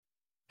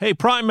Hey,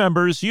 Prime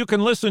members, you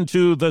can listen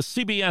to the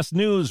CBS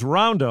News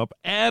Roundup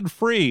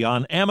ad-free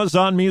on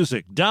Amazon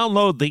Music.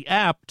 Download the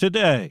app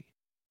today.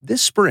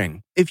 This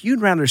spring, if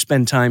you'd rather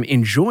spend time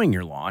enjoying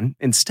your lawn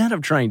instead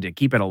of trying to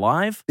keep it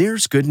alive,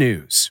 there's good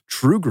news.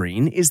 True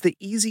Green is the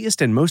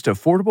easiest and most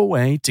affordable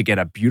way to get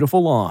a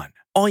beautiful lawn.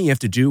 All you have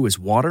to do is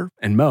water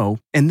and mow,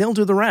 and they'll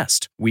do the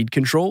rest. Weed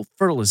control,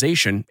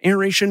 fertilization,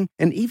 aeration,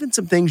 and even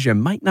some things you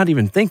might not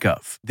even think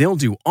of. They'll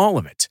do all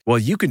of it, while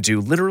you can do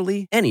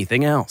literally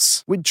anything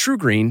else. With True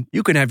Green,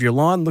 you can have your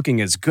lawn looking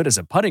as good as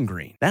a putting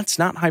green. That's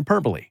not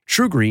hyperbole.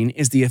 True Green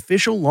is the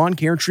official lawn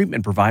care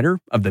treatment provider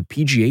of the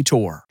PGA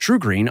Tour. True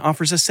Green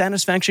offers a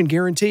satisfaction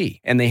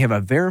guarantee, and they have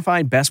a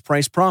verified best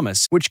price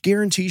promise, which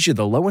guarantees you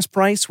the lowest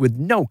price with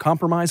no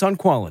compromise on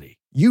quality.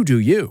 You do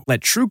you. Let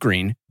True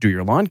Green do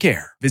your lawn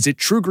care. Visit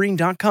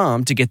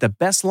truegreen.com to get the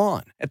best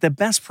lawn at the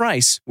best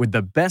price with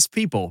the best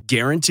people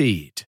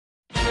guaranteed.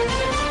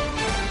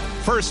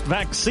 First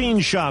vaccine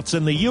shots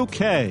in the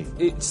UK.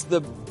 It's the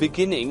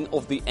beginning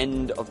of the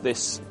end of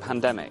this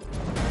pandemic.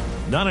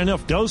 Not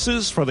enough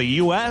doses for the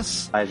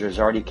US. Pfizer has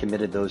already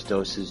committed those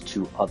doses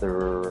to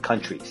other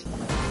countries.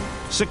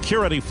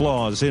 Security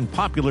flaws in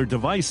popular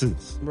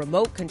devices.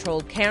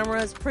 Remote-controlled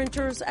cameras,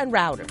 printers, and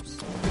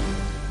routers.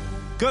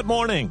 Good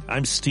morning.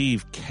 I'm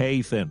Steve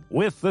Kathan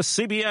with the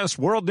CBS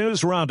World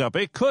News Roundup.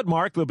 It could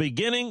mark the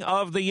beginning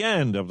of the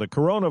end of the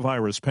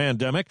coronavirus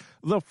pandemic.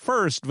 The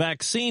first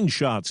vaccine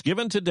shots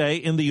given today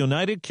in the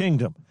United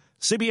Kingdom.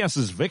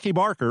 CBS's Vicki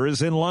Barker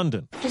is in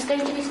London. Just going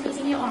to be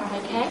squeezing your arm,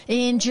 okay?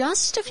 In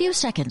just a few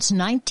seconds,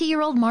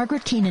 90-year-old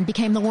Margaret Keenan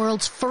became the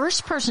world's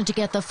first person to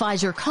get the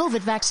Pfizer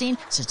COVID vaccine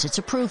since its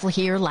approval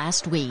here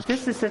last week.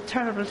 This is a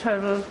terrible,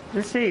 terrible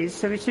disease,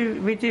 so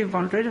we do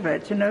want rid of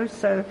it,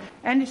 so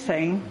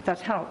anything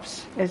that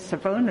helps is a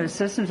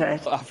bonus, isn't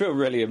it? I feel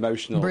really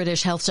emotional.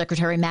 British Health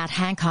Secretary Matt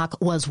Hancock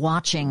was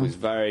watching. It was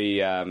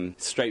very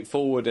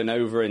straightforward and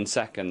over in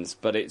seconds,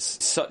 but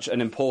it's such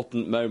an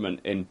important moment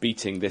in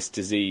beating this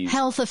disease.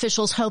 Health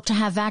officials hope to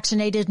have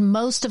vaccinated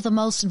most of the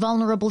most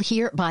vulnerable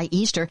here by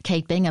Easter.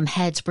 Kate Bingham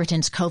heads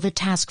Britain's COVID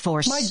task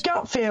force. My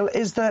gut feel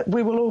is that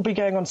we will all be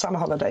going on summer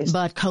holidays.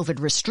 But COVID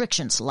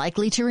restrictions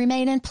likely to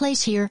remain in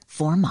place here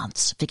for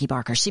months. Vicki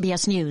Barker,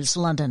 CBS News,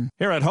 London.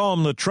 Here at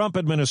home, the Trump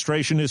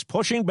administration is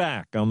pushing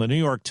back on the New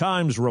York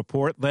Times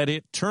report that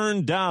it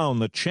turned down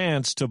the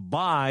chance to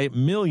buy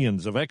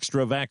millions of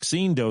extra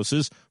vaccine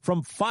doses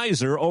from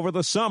Pfizer over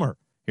the summer.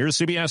 Here's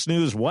CBS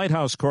News White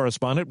House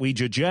correspondent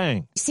Weijia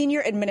Jiang.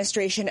 Senior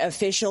administration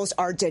officials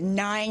are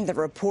denying the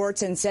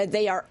reports and said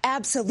they are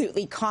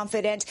absolutely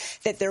confident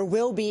that there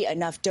will be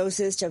enough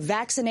doses to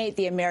vaccinate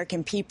the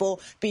American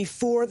people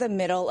before the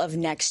middle of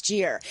next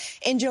year.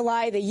 In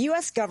July, the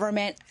U.S.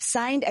 government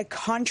signed a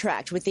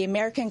contract with the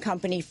American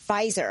company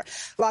Pfizer,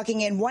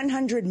 locking in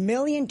 100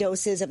 million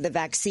doses of the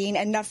vaccine,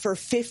 enough for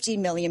 50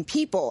 million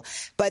people.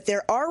 But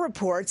there are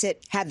reports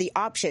it had the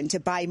option to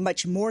buy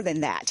much more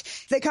than that.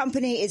 The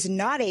company is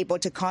not able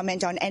to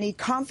comment on any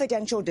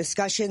confidential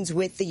discussions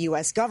with the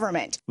U.S.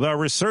 government. The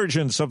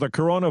resurgence of the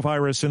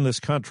coronavirus in this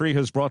country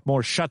has brought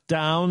more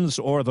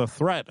shutdowns or the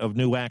threat of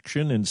new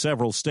action in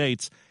several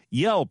states.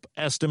 Yelp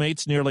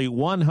estimates nearly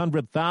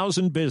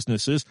 100,000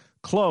 businesses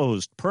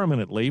closed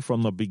permanently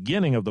from the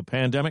beginning of the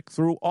pandemic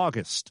through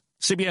August.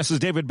 CBS's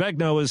David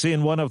Begnaud is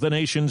in one of the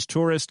nation's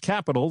tourist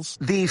capitals.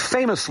 The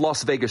famous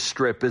Las Vegas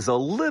Strip is a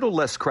little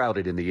less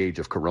crowded in the age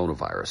of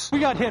coronavirus. We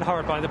got hit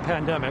hard by the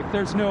pandemic.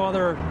 There's no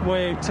other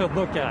way to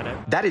look at it.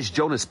 That is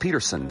Jonas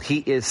Peterson. He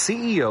is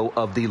CEO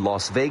of the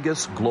Las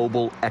Vegas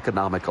Global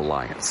Economic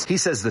Alliance. He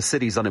says the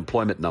city's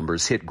unemployment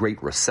numbers hit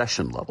Great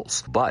Recession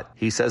levels, but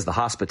he says the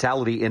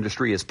hospitality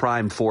industry is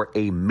primed for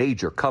a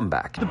major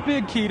comeback. The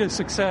big key to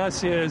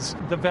success is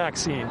the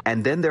vaccine.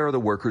 And then there are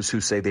the workers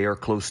who say they are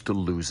close to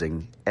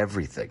losing everything.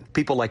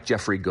 People like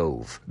Jeffrey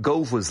Gove.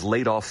 Gove was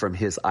laid off from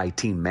his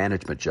IT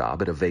management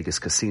job at a Vegas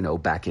casino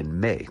back in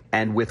May.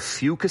 And with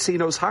few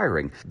casinos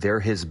hiring, there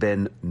has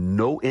been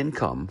no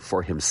income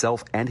for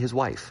himself and his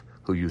wife,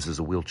 who uses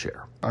a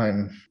wheelchair.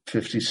 I'm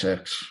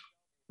 56,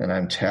 and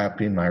I'm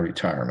tapping my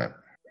retirement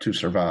to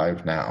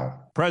survive now.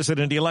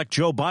 President-elect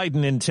Joe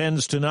Biden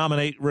intends to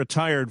nominate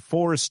retired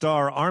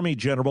four-star Army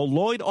General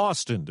Lloyd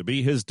Austin to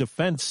be his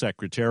defense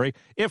secretary.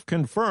 If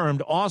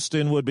confirmed,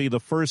 Austin would be the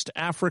first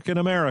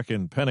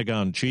African-American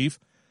Pentagon chief.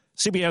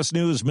 CBS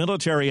News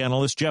military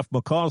analyst Jeff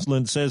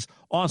McCausland says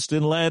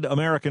Austin led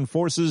American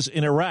forces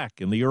in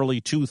Iraq in the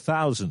early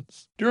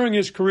 2000s. During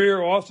his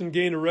career, Austin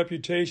gained a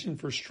reputation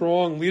for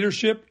strong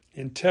leadership,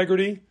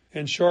 integrity,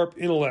 and sharp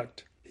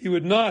intellect. He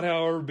would not,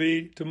 however,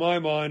 be, to my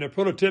mind, a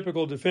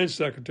prototypical defense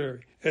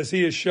secretary, as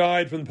he is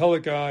shied from the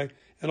public eye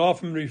and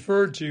often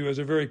referred to as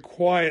a very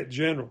quiet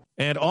general.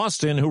 And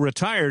Austin, who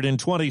retired in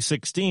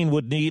 2016,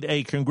 would need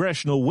a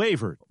congressional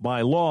waiver.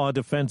 By law,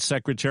 defense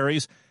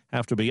secretaries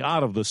have to be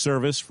out of the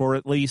service for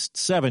at least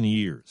 7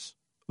 years.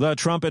 The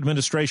Trump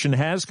administration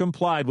has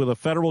complied with a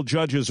federal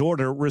judge's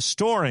order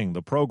restoring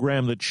the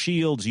program that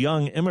shields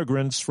young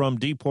immigrants from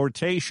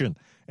deportation,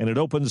 and it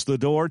opens the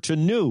door to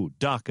new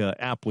DACA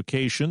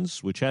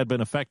applications, which had been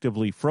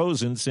effectively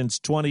frozen since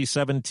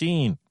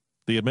 2017.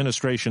 The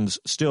administration's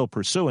still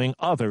pursuing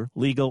other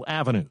legal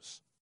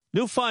avenues.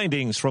 New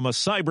findings from a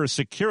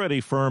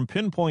cybersecurity firm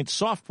pinpoint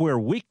software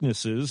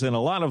weaknesses in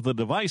a lot of the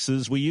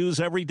devices we use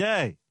every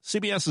day.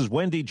 CBS's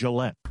Wendy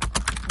Gillette.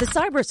 The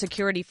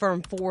cybersecurity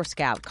firm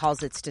Forescout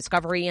calls its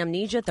Discovery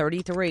Amnesia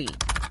 33.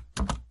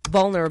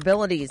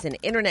 Vulnerabilities in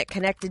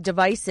internet-connected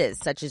devices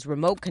such as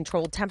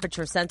remote-controlled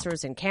temperature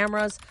sensors and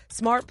cameras,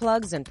 smart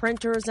plugs and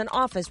printers, and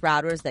office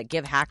routers that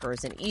give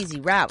hackers an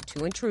easy route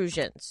to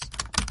intrusions.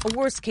 A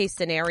worst-case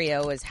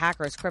scenario is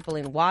hackers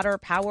crippling water,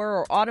 power,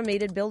 or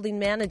automated building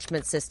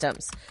management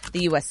systems.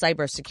 The U.S.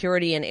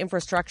 Cybersecurity and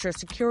Infrastructure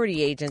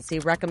Security Agency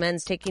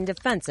recommends taking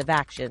defensive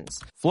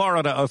actions.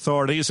 Florida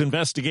authorities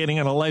investigating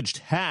an alleged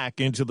hack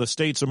into the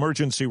state's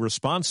emergency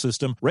response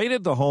system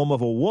raided the home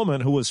of a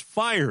woman who was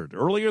fired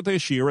earlier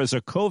this year as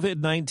a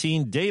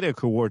COVID-19 data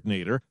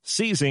coordinator,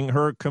 seizing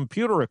her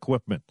computer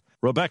equipment.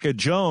 Rebecca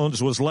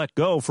Jones was let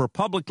go for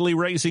publicly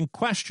raising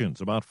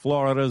questions about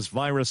Florida's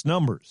virus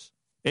numbers.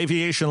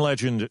 Aviation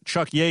legend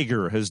Chuck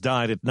Yeager has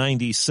died at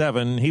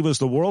 97. He was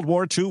the World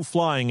War II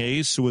flying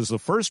ace who was the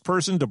first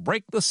person to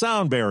break the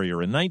sound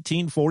barrier in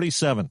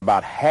 1947.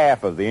 About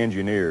half of the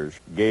engineers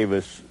gave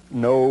us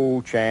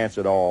no chance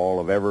at all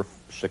of ever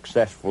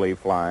successfully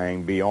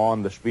flying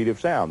beyond the speed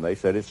of sound. They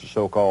said it's a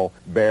so-called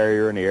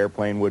barrier and the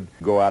airplane would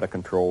go out of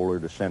control or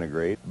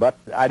disintegrate. But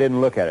I didn't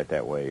look at it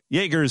that way.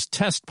 Yeager's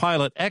test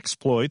pilot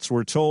exploits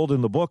were told in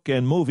the book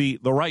and movie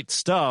The Right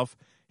Stuff.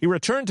 He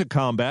returned to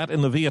combat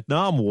in the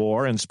Vietnam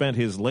War and spent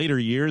his later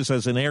years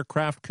as an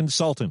aircraft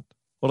consultant.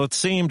 Well, it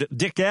seemed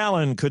Dick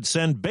Allen could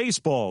send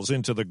baseballs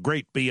into the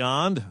great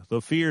beyond.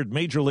 The feared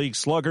Major League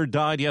slugger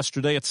died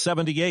yesterday at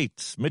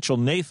 78. Mitchell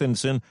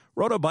Nathanson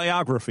wrote a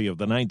biography of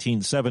the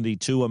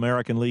 1972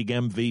 American League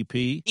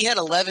MVP. He had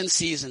 11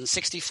 seasons,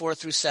 64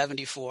 through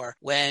 74,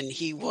 when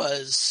he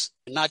was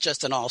not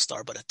just an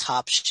all-star, but a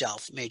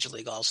top-shelf Major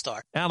League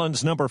all-star.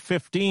 Allen's number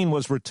 15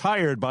 was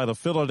retired by the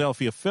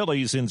Philadelphia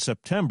Phillies in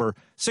September.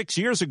 6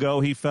 years ago,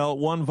 he fell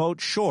one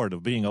vote short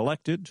of being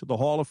elected to the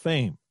Hall of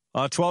Fame.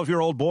 A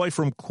 12-year-old boy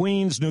from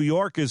Queens, New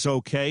York is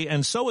okay,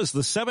 and so is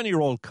the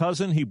 7-year-old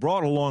cousin he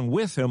brought along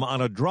with him on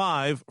a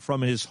drive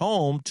from his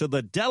home to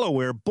the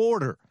Delaware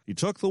border. He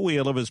took the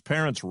wheel of his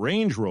parents'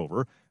 Range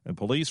Rover, and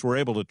police were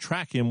able to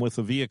track him with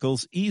the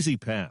vehicle's Easy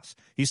Pass.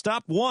 He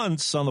stopped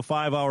once on the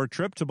 5-hour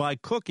trip to buy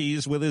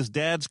cookies with his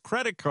dad's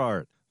credit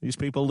card. These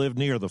people live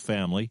near the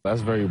family. That's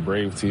very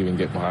brave to even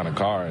get behind a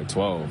car at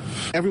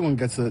 12. Everyone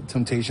gets the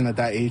temptation at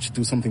that age to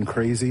do something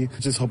crazy.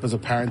 Just hope as a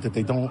parent that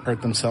they don't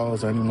hurt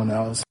themselves or anyone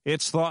else.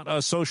 It's thought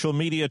a social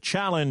media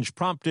challenge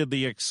prompted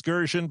the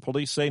excursion.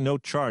 Police say no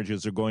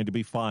charges are going to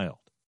be filed.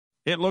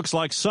 It looks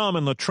like some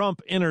in the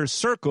Trump inner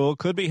circle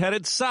could be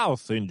headed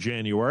south in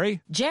January.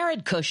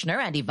 Jared Kushner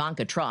and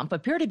Ivanka Trump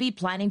appear to be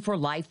planning for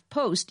life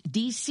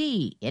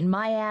post-D.C. in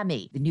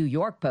Miami. The New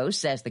York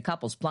Post says the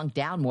couple's plunked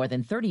down more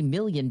than $30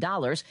 million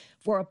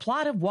for a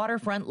plot of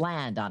waterfront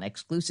land on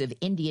exclusive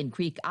Indian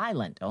Creek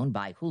Island owned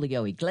by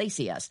Julio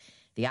Iglesias.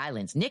 The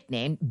island's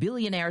nicknamed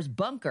Billionaire's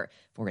Bunker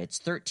for its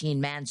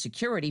 13-man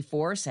security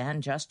force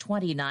and just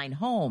 29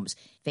 homes.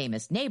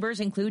 Famous neighbors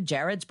include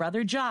Jared's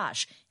brother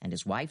Josh and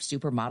his wife,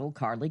 supermodel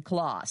Carly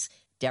Kloss.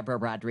 Deborah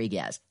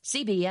Rodriguez,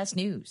 CBS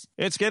News.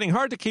 It's getting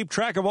hard to keep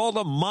track of all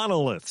the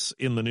monoliths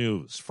in the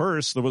news.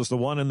 First, there was the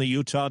one in the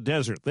Utah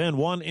desert, then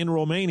one in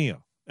Romania,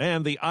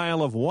 and the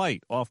Isle of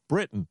Wight off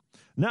Britain.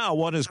 Now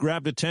one has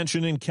grabbed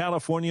attention in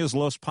California's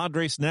Los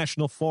Padres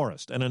National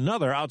Forest, and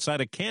another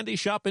outside a candy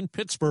shop in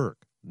Pittsburgh.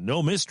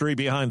 No mystery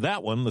behind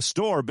that one. The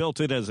store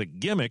built it as a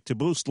gimmick to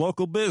boost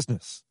local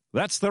business.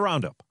 That's the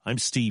Roundup. I'm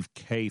Steve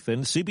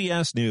Kathan,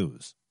 CBS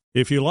News.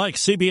 If you like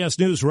CBS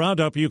News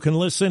Roundup, you can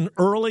listen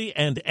early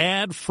and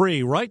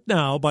ad-free right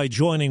now by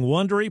joining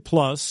Wondery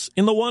Plus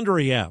in the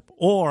Wondery app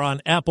or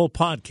on Apple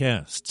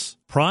Podcasts.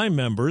 Prime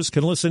members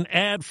can listen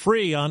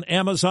ad-free on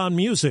Amazon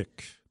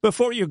Music.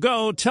 Before you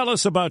go, tell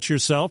us about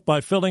yourself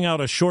by filling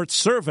out a short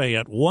survey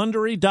at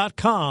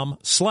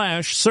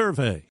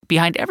Wondery.com/survey.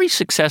 Behind every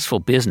successful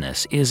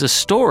business is a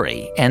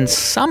story, and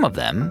some of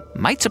them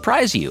might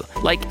surprise you.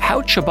 Like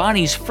how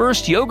Chobani's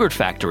first yogurt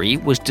factory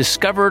was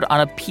discovered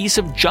on a piece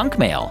of junk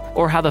mail,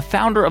 or how the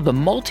founder of the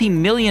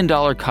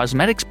multi-million-dollar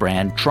cosmetics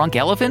brand Drunk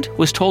Elephant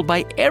was told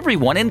by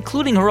everyone,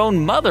 including her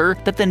own mother,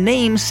 that the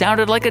name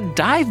sounded like a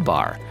dive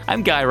bar.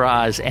 I'm Guy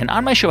Raz, and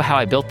on my show How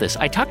I Built This,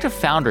 I talk to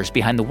founders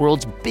behind the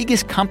world's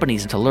biggest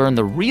companies to learn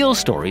the real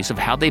stories of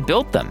how they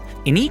built them.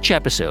 In each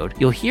episode,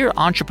 you'll hear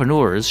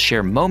entrepreneurs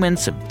share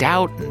moments of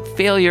doubt and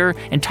failure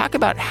and talk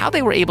about how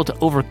they were able to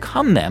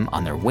overcome them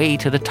on their way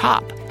to the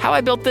top. How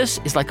I Built This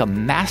is like a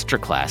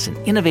masterclass in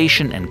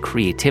innovation and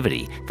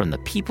creativity from the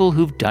people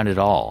who've done it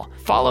all.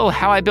 Follow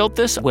How I Built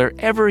This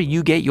wherever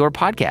you get your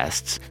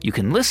podcasts. You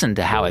can listen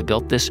to How I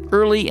Built This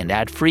early and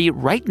ad-free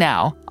right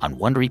now on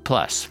Wondery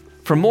Plus.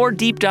 For more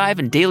deep dive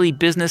and daily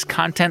business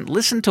content,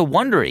 listen to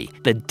Wondery,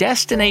 the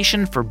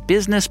destination for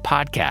business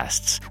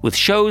podcasts. With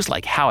shows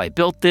like How I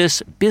Built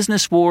This,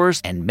 Business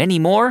Wars, and many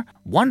more,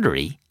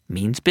 Wondery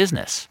means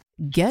business.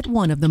 Get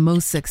one of the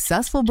most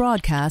successful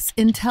broadcasts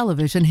in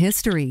television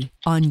history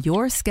on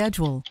your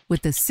schedule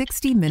with the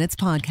 60 Minutes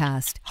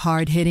podcast.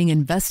 Hard-hitting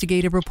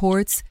investigative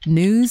reports,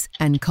 news,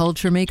 and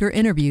culture maker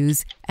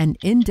interviews, and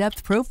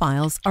in-depth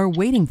profiles are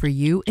waiting for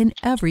you in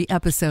every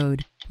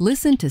episode.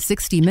 Listen to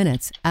 60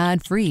 Minutes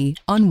ad-free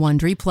on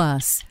Wondery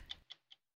Plus